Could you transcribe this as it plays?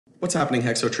What's happening,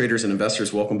 HEXO traders and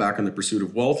investors? Welcome back on The Pursuit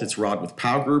of Wealth. It's Rod with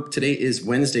Powell Group. Today is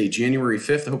Wednesday, January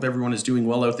 5th. I hope everyone is doing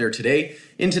well out there today.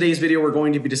 In today's video, we're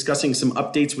going to be discussing some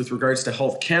updates with regards to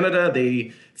Health Canada.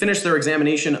 They finished their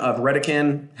examination of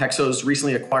Redecan HEXO's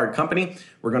recently acquired company.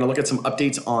 We're going to look at some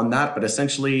updates on that, but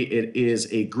essentially it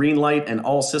is a green light and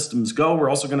all systems go. We're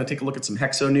also going to take a look at some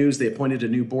HEXO news. They appointed a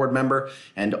new board member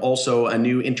and also a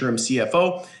new interim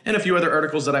CFO and a few other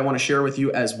articles that I want to share with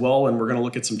you as well. And we're going to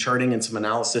look at some charting and some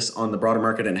analysis on the broader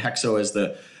market and HEXO as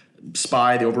the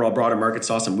SPY, the overall broader market,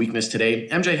 saw some weakness today.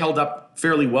 MJ held up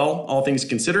fairly well, all things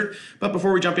considered. But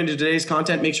before we jump into today's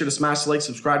content, make sure to smash the like,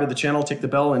 subscribe to the channel, tick the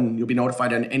bell, and you'll be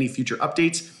notified on any future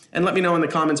updates. And let me know in the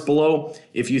comments below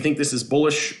if you think this is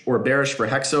bullish or bearish for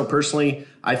HEXO. Personally,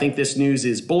 I think this news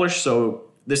is bullish. So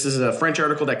this is a French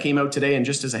article that came out today. And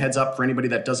just as a heads up for anybody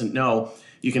that doesn't know,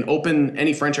 you can open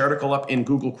any French article up in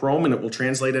Google Chrome and it will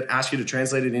translate it, ask you to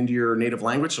translate it into your native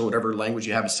language, so whatever language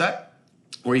you have set.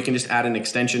 Or you can just add an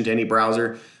extension to any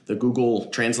browser, the Google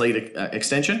Translate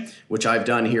extension, which I've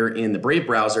done here in the Brave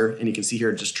browser. And you can see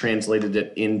here, it just translated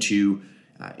it into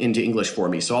English for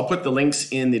me. So I'll put the links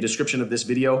in the description of this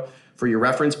video for your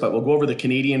reference, but we'll go over the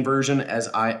Canadian version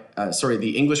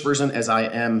the English version, as I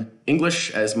am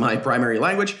English as my primary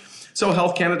language. So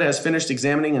Health Canada has finished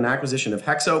examining an acquisition of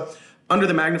HEXO. Under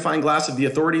the magnifying glass of the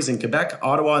authorities in Quebec,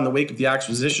 Ottawa, in the wake of the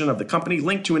acquisition of the company,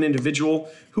 linked to an individual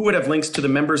who would have links to the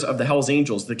members of the Hells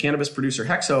Angels. The cannabis producer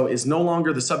HEXO is no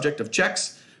longer the subject of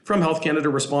checks from Health Canada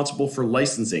responsible for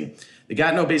licensing. The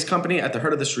Gatineau-based company, at the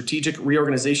heart of the strategic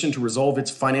reorganization to resolve its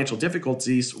financial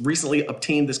difficulties, recently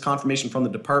obtained this confirmation from the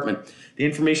department. The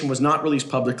information was not released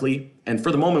publicly, and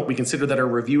for the moment, we consider that our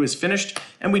review is finished,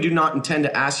 and we do not intend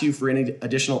to ask you for any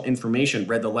additional information.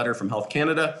 Read the letter from Health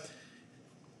Canada.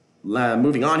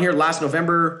 Moving on here, last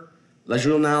November, Le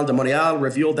Journal de Montréal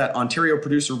revealed that Ontario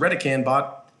producer Redecan,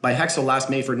 bought by HEXO last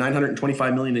May for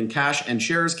 $925 million in cash and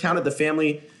shares, counted the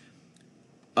family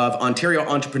of Ontario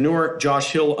entrepreneur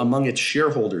Josh Hill among its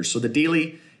shareholders. So the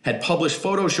Daily had published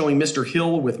photos showing Mr.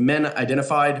 Hill with men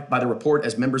identified by the report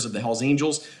as members of the Hells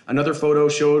Angels. Another photo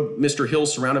showed Mr. Hill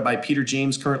surrounded by Peter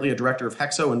James, currently a director of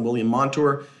HEXO, and William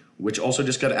Montour, which also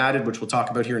just got added, which we'll talk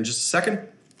about here in just a second.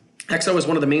 HEXO is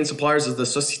one of the main suppliers of the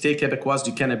Société Québécoise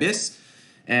du Cannabis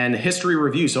and History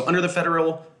Review. So under the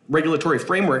federal regulatory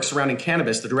framework surrounding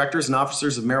cannabis, the directors and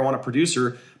officers of marijuana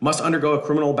producer must undergo a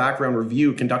criminal background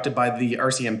review conducted by the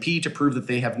RCMP to prove that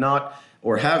they have not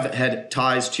or have had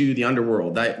ties to the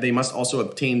underworld. They must also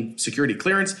obtain security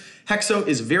clearance. HEXO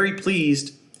is very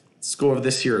pleased. Let's go over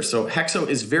this here. So HEXO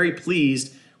is very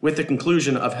pleased with the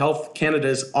conclusion of Health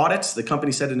Canada's audits, the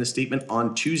company said in a statement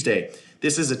on Tuesday.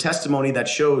 This is a testimony that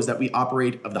shows that we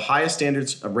operate of the highest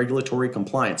standards of regulatory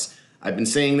compliance. I've been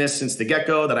saying this since the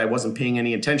get-go, that I wasn't paying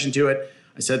any attention to it.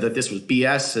 I said that this was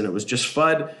BS and it was just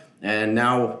FUD, and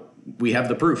now we have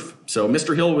the proof. So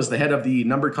Mr. Hill was the head of the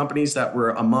numbered companies that were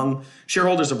among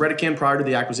shareholders of Redecan prior to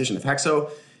the acquisition of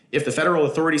HEXO. If the federal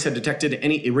authorities had detected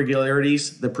any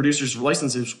irregularities, the producer's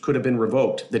licenses could have been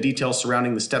revoked. The details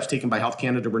surrounding the steps taken by Health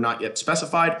Canada were not yet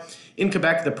specified. In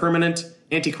Quebec, the Permanent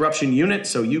Anti-Corruption Unit,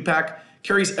 so UPAC,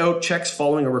 carries out checks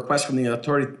following a request from the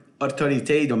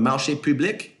Autorité de Marché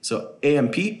Public, so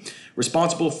AMP,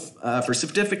 responsible for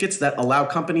certificates that allow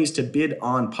companies to bid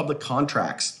on public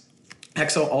contracts.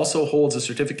 HEXO also holds a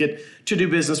certificate to do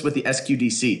business with the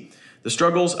SQDC. The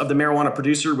struggles of the marijuana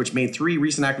producer, which made 3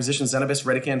 recent acquisitions, Zenabis,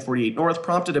 Redecan, 48 North,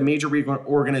 prompted a major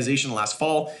reorganization last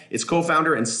fall. Its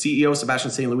co-founder and CEO,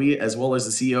 Sebastian St. Louis, as well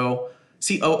as the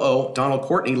COO, Donald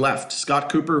Courtney, left.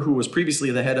 Scott Cooper, who was previously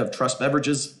the head of Trust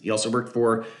Beverages, he also worked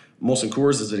for Molson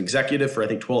Coors as an executive for, I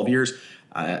think, 12 years.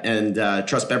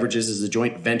 Trust Beverages is a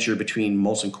joint venture between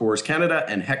Molson Coors Canada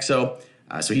and HEXO.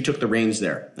 So he took the reins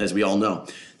there, as we all know.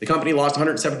 The company lost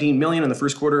 $117 million in the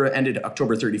first quarter, ended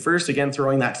October 31st. Again,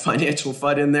 throwing that financial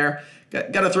FUD in there.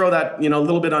 Got to throw that, a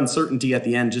little bit of uncertainty at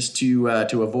the end just to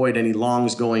avoid any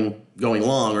longs going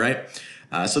long, right?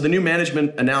 So the new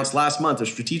management announced last month a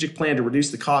strategic plan to reduce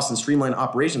the costs and streamline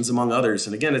operations, among others.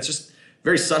 And again, it's just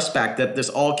very suspect that this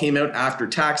all came out after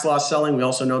tax loss selling. We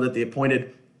also know that they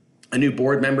appointed a new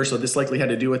board member, so this likely had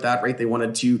to do with that, right? They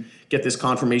wanted to get this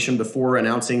confirmation before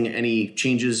announcing any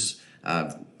changes,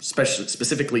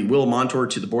 specifically Will Montour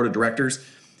to the board of directors.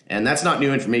 And that's not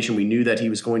new information. We knew that he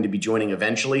was going to be joining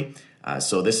eventually.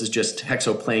 So this is just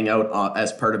HEXO playing out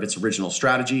as part of its original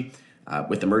strategy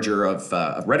with the merger of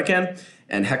Redecan.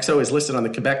 And HEXO is listed on the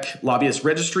Quebec Lobbyist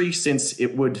Registry since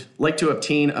it would like to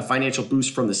obtain a financial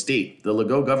boost from the state. The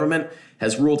Legault government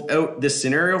has ruled out this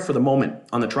scenario for the moment.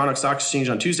 On the Toronto Stock Exchange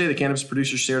on Tuesday, the cannabis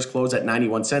producer shares closed at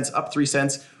 91 cents, up 3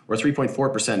 cents or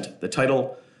 3.4%. The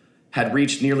title had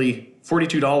reached nearly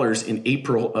 $42 in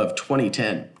April of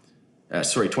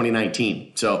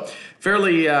 2019. So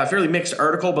fairly mixed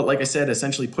article, but like I said,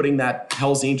 essentially putting that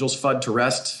Hell's Angels FUD to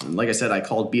rest. And like I said, I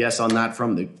called BS on that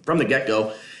from the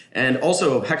get-go. And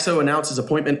also, HEXO announces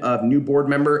appointment of new board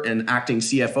member and acting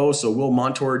CFO. So Will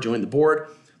Montour joined the board.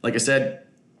 Like I said,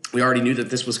 we already knew that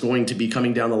this was going to be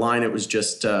coming down the line. It was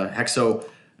just HEXO,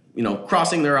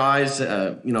 crossing their I's,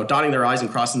 dotting their I's and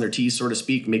crossing their T's, so to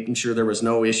speak, making sure there was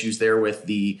no issues there with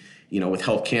with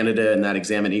Health Canada and that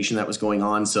examination that was going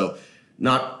on. So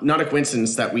not a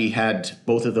coincidence that we had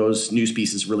both of those news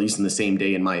pieces released in the same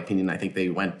day, in my opinion. I think they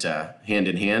went hand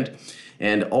in hand.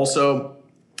 And also,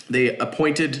 they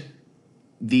appointed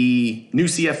the new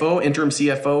CFO, interim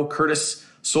CFO, Curtis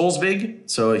Solsvig.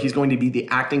 So he's going to be the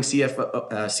acting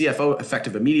CFO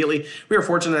effective immediately. We are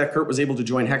fortunate that Kurt was able to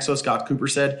join HEXO. Scott Cooper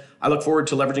said, "I look forward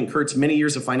to leveraging Kurt's many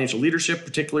years of financial leadership,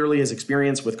 particularly his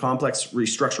experience with complex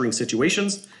restructuring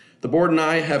situations. The board and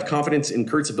I have confidence in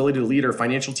Kurt's ability to lead our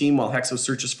financial team while HEXO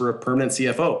searches for a permanent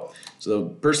CFO." So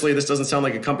personally, this doesn't sound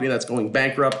like a company that's going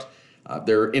bankrupt.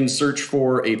 They're in search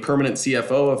for a permanent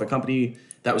CFO. If a company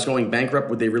that was going bankrupt,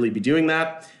 would they really be doing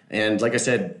that? And like I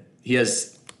said, he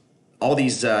has all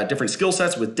these different skill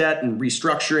sets with debt and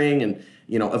restructuring and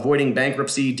avoiding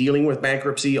bankruptcy, dealing with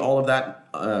bankruptcy, all of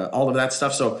that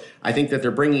stuff. So I think that they're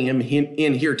bringing him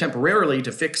in here temporarily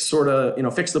to fix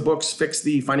the books, fix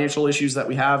the financial issues that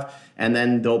we have, and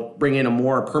then they'll bring in a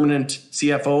more permanent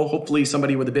CFO, hopefully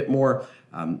somebody with a bit more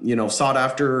sought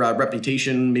after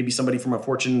reputation, maybe somebody from a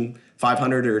Fortune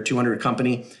 500 or 200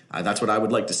 company. That's what I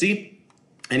would like to see.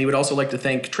 And he would also like to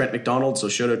thank Trent McDonald. So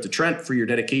shout out to Trent for your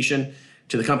dedication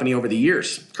to the company over the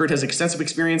years. Kurt has extensive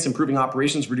experience improving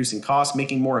operations, reducing costs,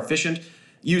 making more efficient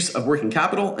use of working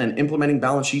capital, and implementing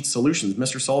balance sheet solutions.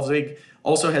 Mr. Solsvig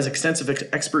also has extensive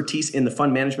expertise in the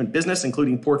fund management business,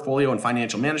 including portfolio and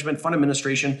financial management, fund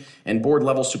administration, and board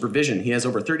level supervision. He has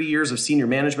over 30 years of senior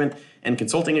management and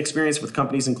consulting experience with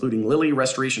companies including Lilly,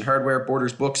 Restoration Hardware,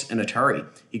 Borders Books, and Atari.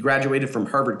 He graduated from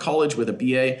Harvard College with a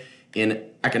BA in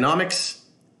economics.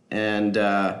 And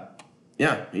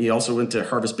he also went to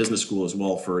Harvard Business School as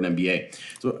well for an MBA.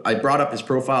 So I brought up his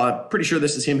profile. I'm pretty sure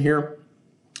this is him here.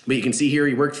 But you can see here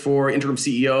he worked for interim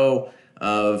CEO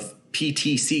of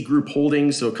PTC Group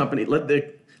Holdings. So a company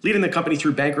leading the company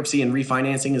through bankruptcy and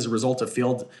refinancing as a result of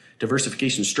failed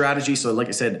diversification strategy. So like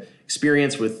I said,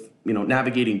 experience with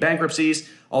navigating bankruptcies.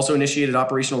 Also initiated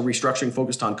operational restructuring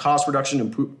focused on cost reduction,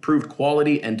 improved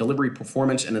quality and delivery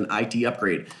performance, and an IT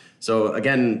upgrade. So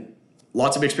again,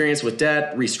 lots of experience with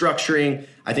debt, restructuring.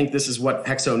 I think this is what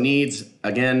HEXO needs.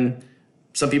 Again,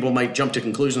 some people might jump to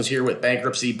conclusions here with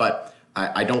bankruptcy, but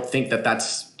I don't think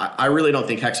I really don't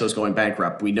think HEXO is going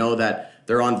bankrupt. We know that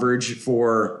they're on verge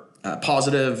for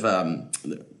positive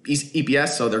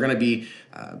EPS, so they're going to be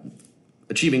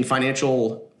achieving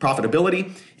financial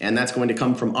profitability, and that's going to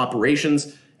come from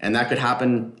operations, and that could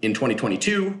happen in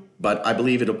 2022. But I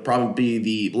believe it'll probably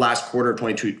be the last quarter of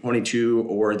 2022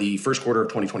 or the first quarter of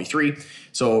 2023.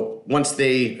 So once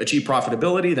they achieve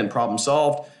profitability, then problem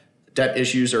solved. Debt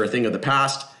issues are a thing of the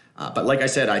past. But like I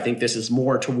said, I think this is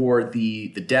more toward the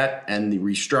debt and the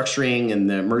restructuring and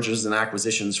the mergers and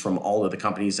acquisitions from all of the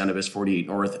companies, Zenabis, 48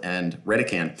 North, and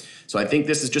Redecan. So I think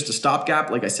this is just a stopgap.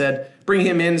 Like I said, bring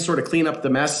him in, sort of clean up the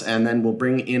mess, and then we'll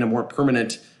bring in a more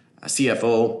permanent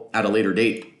CFO at a later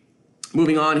date.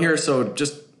 Moving on here,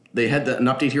 they had an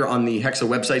update here on the HEXO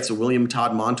website. So William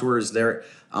Montour is there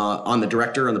on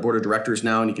the board of directors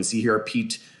now. And you can see here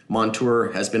Pete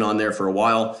Montour has been on there for a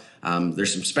while.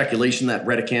 There's some speculation that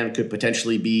Redecan could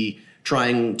potentially be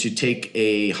trying to take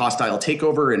a hostile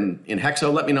takeover in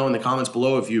HEXO. Let me know in the comments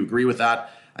below if you agree with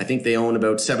that. I think they own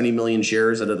about 70 million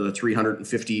shares out of the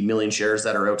 350 million shares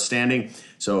that are outstanding.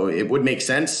 So it would make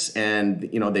sense. And,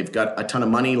 they've got a ton of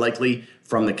money likely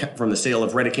from the sale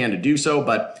of Redecan to do so.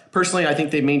 But personally, I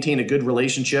think they maintain a good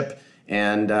relationship.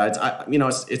 And,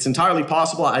 it's entirely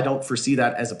possible. I don't foresee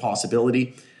that as a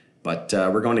possibility. But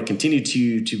we're going to continue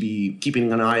to be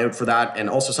keeping an eye out for that. And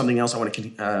also something else I want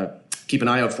to keep an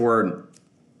eye out for, and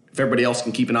if everybody else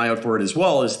can keep an eye out for it as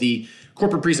well, is the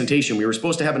corporate presentation. We were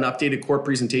supposed to have an updated corp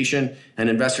presentation and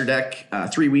investor deck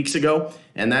 3 weeks ago,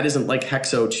 and that isn't like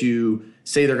HEXO to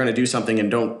say they're going to do something and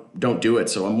don't do it.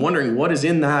 So I'm wondering what is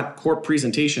in that corp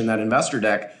presentation, that investor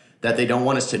deck, that they don't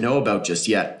want us to know about just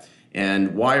yet.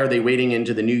 And why are they waiting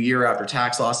into the new year after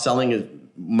tax loss selling?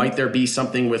 Might there be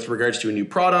something with regards to a new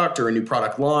product or a new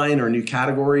product line or new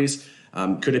categories?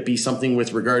 Could it be something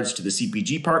with regards to the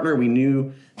CPG partner? We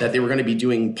knew that they were going to be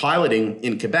doing piloting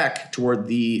in Quebec toward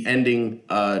the ending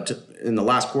in the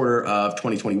last quarter of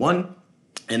 2021.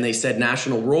 And they said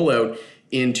national rollout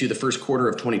into the first quarter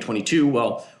of 2022.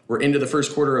 Well, we're into the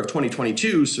first quarter of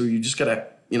 2022. So you just got to,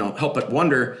 can't help but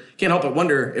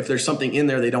wonder if there's something in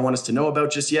there they don't want us to know about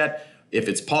just yet. If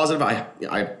it's positive,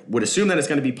 I would assume that it's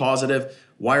going to be positive.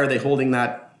 Why are they holding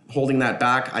that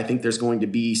back? I think there's going to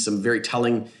be some very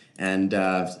telling and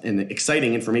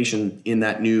exciting information in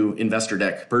that new investor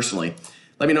deck personally.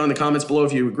 Let me know in the comments below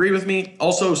if you agree with me.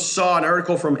 Also saw an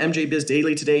article from MJ Biz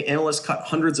Daily today. Analysts cut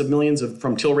hundreds of millions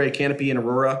from Tilray, Canopy, and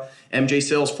Aurora MJ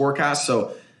sales forecast.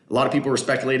 So a lot of people were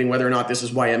speculating whether or not this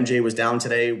is why MJ was down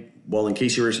today. Well, in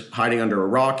case you were hiding under a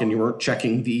rock and you weren't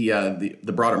checking the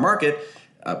broader market,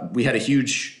 we had a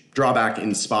huge drawback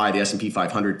in SPY, the S&P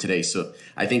 500 today. So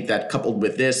I think that coupled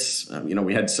with this,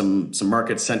 we had some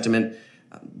market sentiment,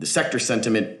 the sector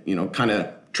sentiment, kind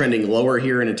of trending lower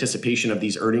here in anticipation of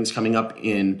these earnings coming up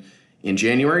in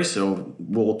January. So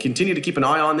we'll continue to keep an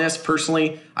eye on this.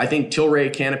 Personally, I think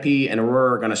Tilray, Canopy, and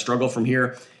Aurora are going to struggle from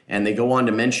here. And they go on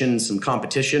to mention some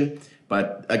competition.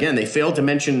 But again, they failed to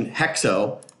mention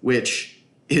HEXO, which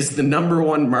is the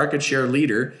 #1 market share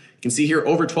leader. You can see here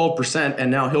over 12%,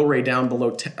 and now Tilray down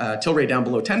below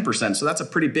 10%. So that's a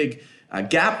pretty big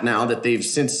gap now that they've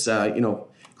since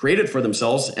created for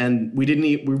themselves, and we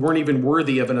weren't even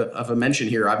worthy of a mention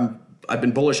here. I've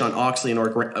been bullish on Oxley and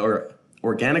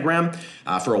Organigram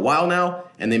for a while now,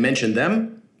 and they mentioned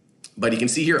them. But you can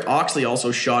see here Oxley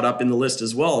also shot up in the list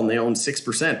as well, and they own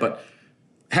 6%. But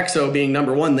HEXO being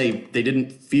 #1, they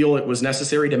didn't feel it was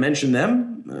necessary to mention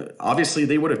them. Obviously,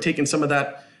 they would have taken some of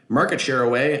that market share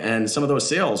away and some of those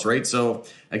sales, right? So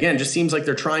again, just seems like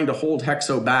they're trying to hold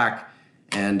HEXO back,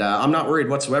 and I'm not worried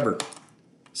whatsoever.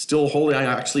 Still holding. I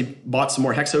actually bought some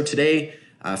more HEXO today,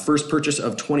 first purchase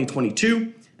of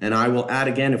 2022, and I will add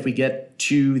again if we get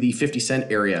to the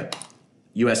 50-cent area,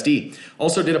 USD.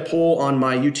 Also did a poll on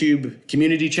my YouTube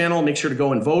community channel. Make sure to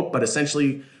go and vote, but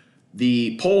essentially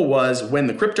the poll was, when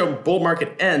the crypto bull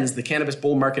market ends, the cannabis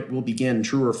bull market will begin,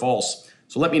 true or false?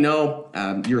 So let me know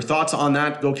your thoughts on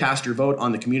that. Go cast your vote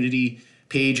on the community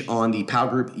page on the POW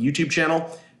Group YouTube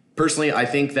channel. Personally, I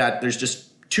think that there's just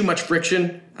too much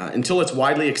friction until it's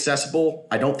widely accessible.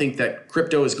 I don't think that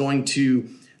crypto is going to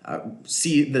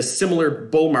see the similar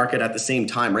bull market at the same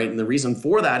time, right? And the reason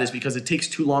for that is because it takes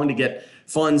too long to get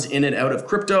funds in and out of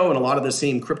crypto, and a lot of the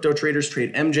same crypto traders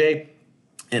trade MJ,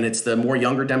 and it's the more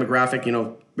younger demographic,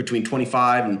 between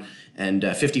 25 and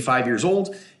 55 years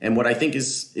old. And what I think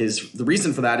is the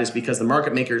reason for that is because the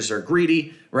market makers are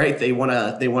greedy, right? They want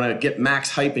to get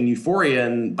max hype and euphoria,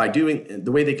 and by doing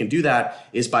the way they can do that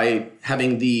is by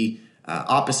having the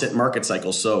opposite market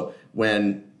cycle. So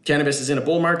when cannabis is in a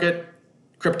bull market,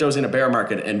 crypto's in a bear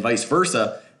market, and vice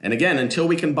versa. And again, until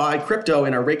we can buy crypto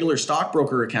in our regular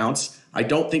stockbroker accounts, I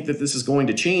don't think that this is going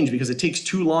to change, because it takes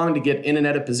too long to get in and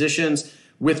out of positions,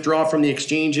 withdraw from the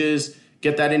exchanges,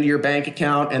 get that into your bank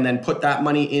account, and then put that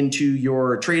money into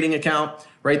your trading account,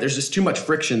 right? There's just too much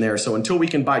friction there. So until we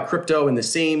can buy crypto in the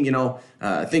same,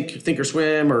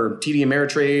 Thinkorswim or TD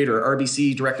Ameritrade or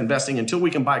RBC Direct Investing, until we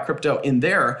can buy crypto in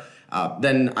there,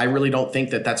 then I really don't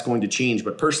think that that's going to change.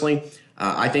 But personally,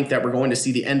 I think that we're going to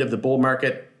see the end of the bull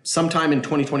market sometime in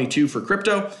 2022 for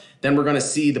crypto. Then we're going to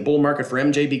see the bull market for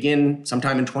MJ begin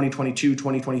sometime in 2022,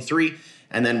 2023.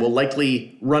 And then we'll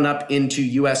likely run up into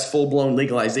US full-blown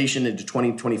legalization into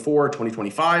 2024,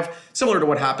 2025, similar to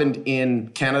what happened in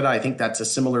Canada. I think that's a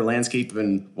similar landscape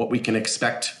and what we can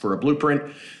expect for a blueprint.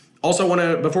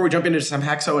 Also before we jump into some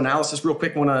HEXO analysis real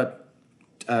quick, I want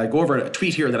to go over a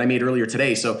tweet here that I made earlier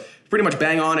today. So pretty much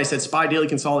bang on. I said SPY daily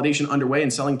consolidation underway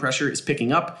and selling pressure is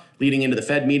picking up leading into the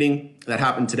Fed meeting that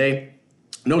happened today.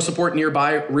 No support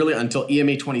nearby really until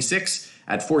EMA 26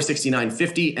 at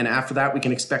 469.50, and after that we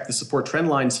can expect the support trend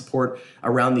line support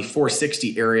around the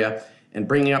 460 area. And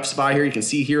bringing up SPY here, you can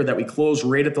see here that we closed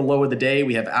right at the low of the day.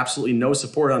 We have absolutely no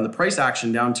support on the price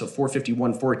action down to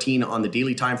 451.14 on the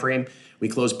daily time frame. We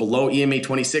closed below EMA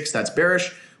 26. That's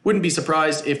bearish. Wouldn't be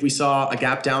surprised if we saw a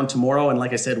gap down tomorrow, and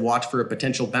like I said, watch for a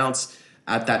potential bounce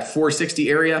at that 460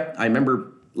 area. I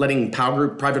remember letting POW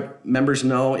Group private members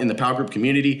know in the POW Group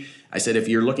community. I said, if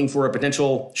you're looking for a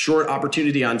potential short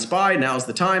opportunity on SPY, now's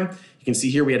the time. You can see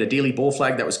here we had a daily bull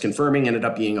flag that was confirming, ended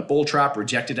up being a bull trap,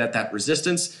 rejected at that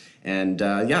resistance. And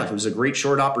it was a great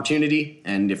short opportunity.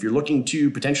 And if you're looking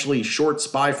to potentially short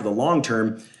SPY for the long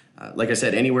term, like I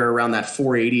said, anywhere around that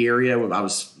 480 area, I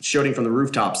was shouting from the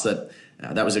rooftops that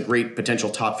that was a great potential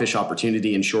top fish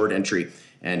opportunity in short entry.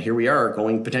 And here we are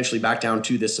going potentially back down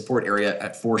to this support area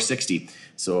at 460.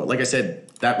 So like I said,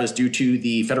 that was due to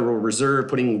the Federal Reserve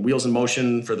putting wheels in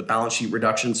motion for the balance sheet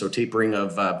reduction, so tapering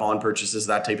of bond purchases,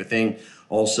 that type of thing.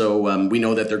 Also, we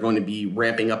know that they're going to be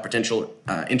ramping up potential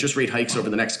interest rate hikes over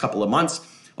the next couple of months.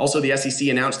 Also, the SEC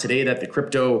announced today that the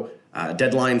crypto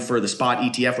deadline for the spot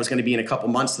ETF was going to be in a couple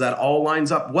months. So that all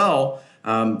lines up well.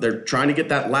 They're trying to get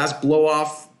that last blow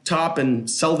off top and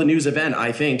sell the news event,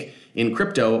 I think, in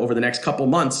crypto over the next couple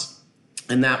months.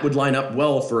 And that would line up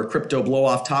well for a crypto blow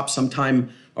off top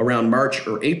sometime around March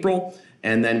or April.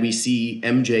 And then we see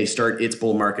MJ start its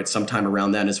bull market sometime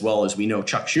around then, as well as we know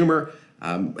Chuck Schumer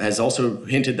has also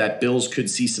hinted that bills could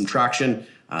see some traction.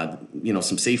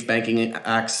 Some safe banking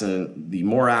acts, the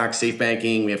MORE Act, safe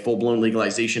banking. We have full-blown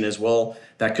legalization as well.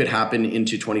 That could happen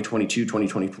into 2022,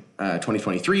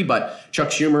 2023. But Chuck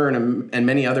Schumer and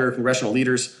many other congressional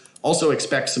leaders also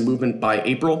expect some movement by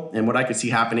April. And what I could see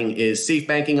happening is safe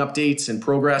banking updates and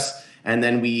progress. And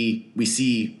then we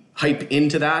see hype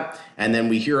into that. And then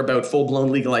we hear about full-blown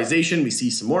legalization. We see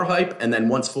some more hype. And then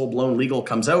once full-blown legal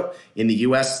comes out in the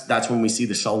US, that's when we see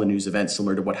the solid news event,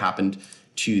 similar to what happened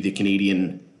to the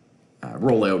Canadian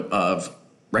rollout of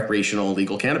recreational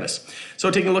legal cannabis. So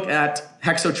taking a look at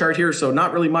HEXO chart here. So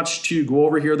not really much to go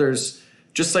over here. There's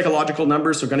just psychological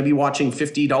numbers. So going to be watching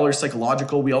 $50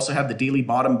 psychological. We also have the daily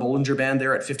bottom Bollinger Band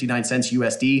there at 59 cents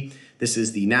USD. This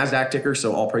is the NASDAQ ticker.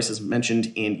 So all prices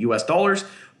mentioned in US dollars.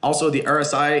 Also, the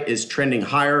RSI is trending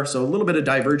higher. So a little bit of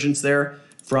divergence there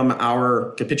from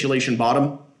our capitulation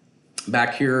bottom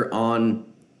back here on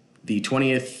the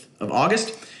 20th of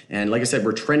August. And like I said,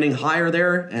 we're trending higher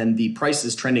there and the price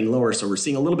is trending lower. So we're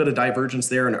seeing a little bit of divergence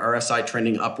there and RSI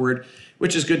trending upward,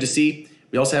 which is good to see.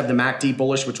 We also have the MACD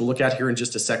bullish, which we'll look at here in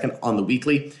just a second on the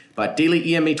weekly. But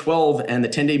daily EMA 12 and the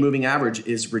 10-day moving average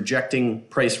is rejecting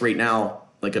price right now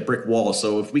like a brick wall.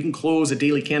 So if we can close a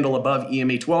daily candle above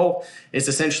EMA 12, it's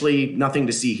essentially nothing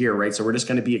to see here, right? So we're just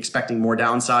going to be expecting more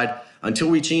downside until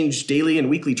we change daily and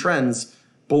weekly trends.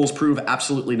 Bulls prove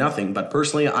absolutely nothing. But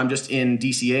personally, I'm just in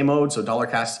DCA mode, so dollar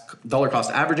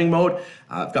cost averaging mode.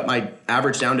 I've got my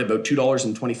average down to about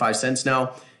 $2.25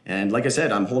 now. And like I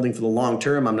said, I'm holding for the long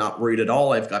term. I'm not worried at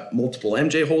all. I've got multiple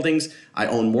MJ holdings. I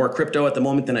own more crypto at the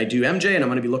moment than I do MJ, and I'm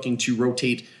going to be looking to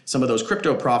rotate some of those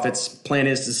crypto profits. Plan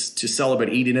is to sell about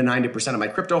 80 to 90% of my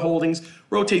crypto holdings,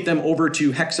 rotate them over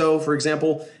to HEXO, for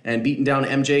example, and beaten down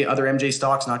MJ, other MJ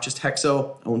stocks, not just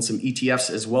HEXO. Own some ETFs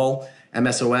as well.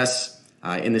 MSOS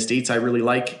in the States I really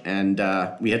like, and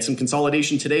we had some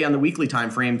consolidation today on the weekly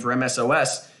time frame for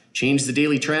MSOS. Changed the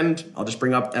daily trend. I'll just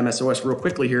bring up MSOS real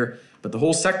quickly here. But the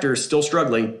whole sector is still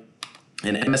struggling,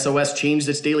 and MSOS changed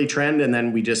its daily trend, and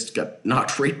then we just got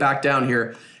knocked right back down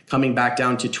here, coming back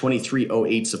down to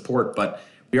 2308 support. But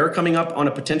we are coming up on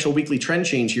a potential weekly trend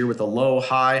change here with a low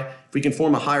high. If we can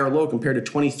form a higher low compared to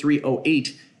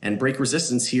 2308 and break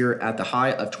resistance here at the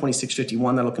high of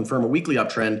 2651, that'll confirm a weekly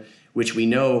uptrend, which we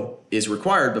know is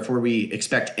required before we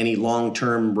expect any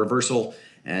long-term reversal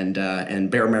and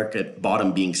bear market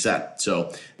bottom being set.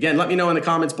 So again, let me know in the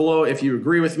comments below if you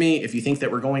agree with me, if you think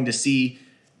that we're going to see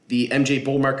the MJ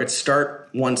bull market start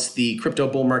once the crypto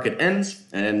bull market ends.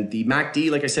 And the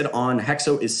MACD, like I said, on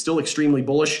HEXO is still extremely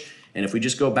bullish. And if we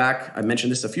just go back, I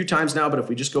mentioned this a few times now, but if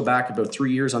we just go back about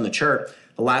 3 years on the chart,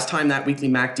 the last time that weekly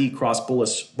MACD crossed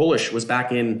bullish was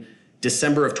back in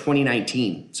December of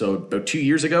 2019. So about 2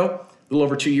 years ago, a little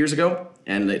over 2 years ago.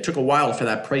 And it took a while for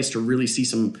that price to really see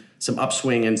some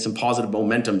upswing and some positive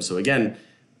momentum. So again,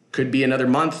 could be another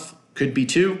month, could be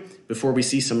two, before we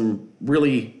see some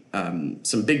really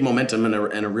some big momentum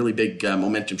and a really big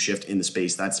momentum shift in the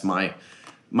space. That's my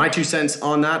 2 cents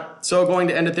on that. So going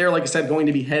to end it there, like I said, going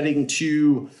to be heading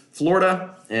to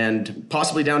Florida and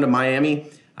possibly down to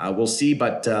Miami. We'll see,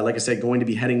 but like I said, going to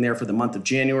be heading there for the month of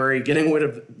January,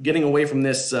 getting away from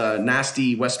this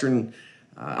nasty Western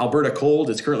Alberta cold.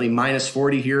 It's currently minus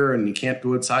 40 here, and you can't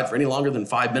go outside for any longer than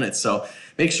 5 minutes. So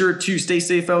make sure to stay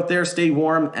safe out there, stay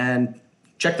warm, and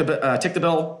tick the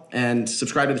bell and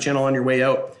subscribe to the channel on your way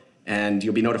out, and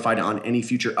you'll be notified on any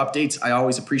future updates. I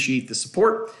always appreciate the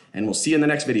support, and we'll see you in the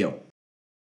next video.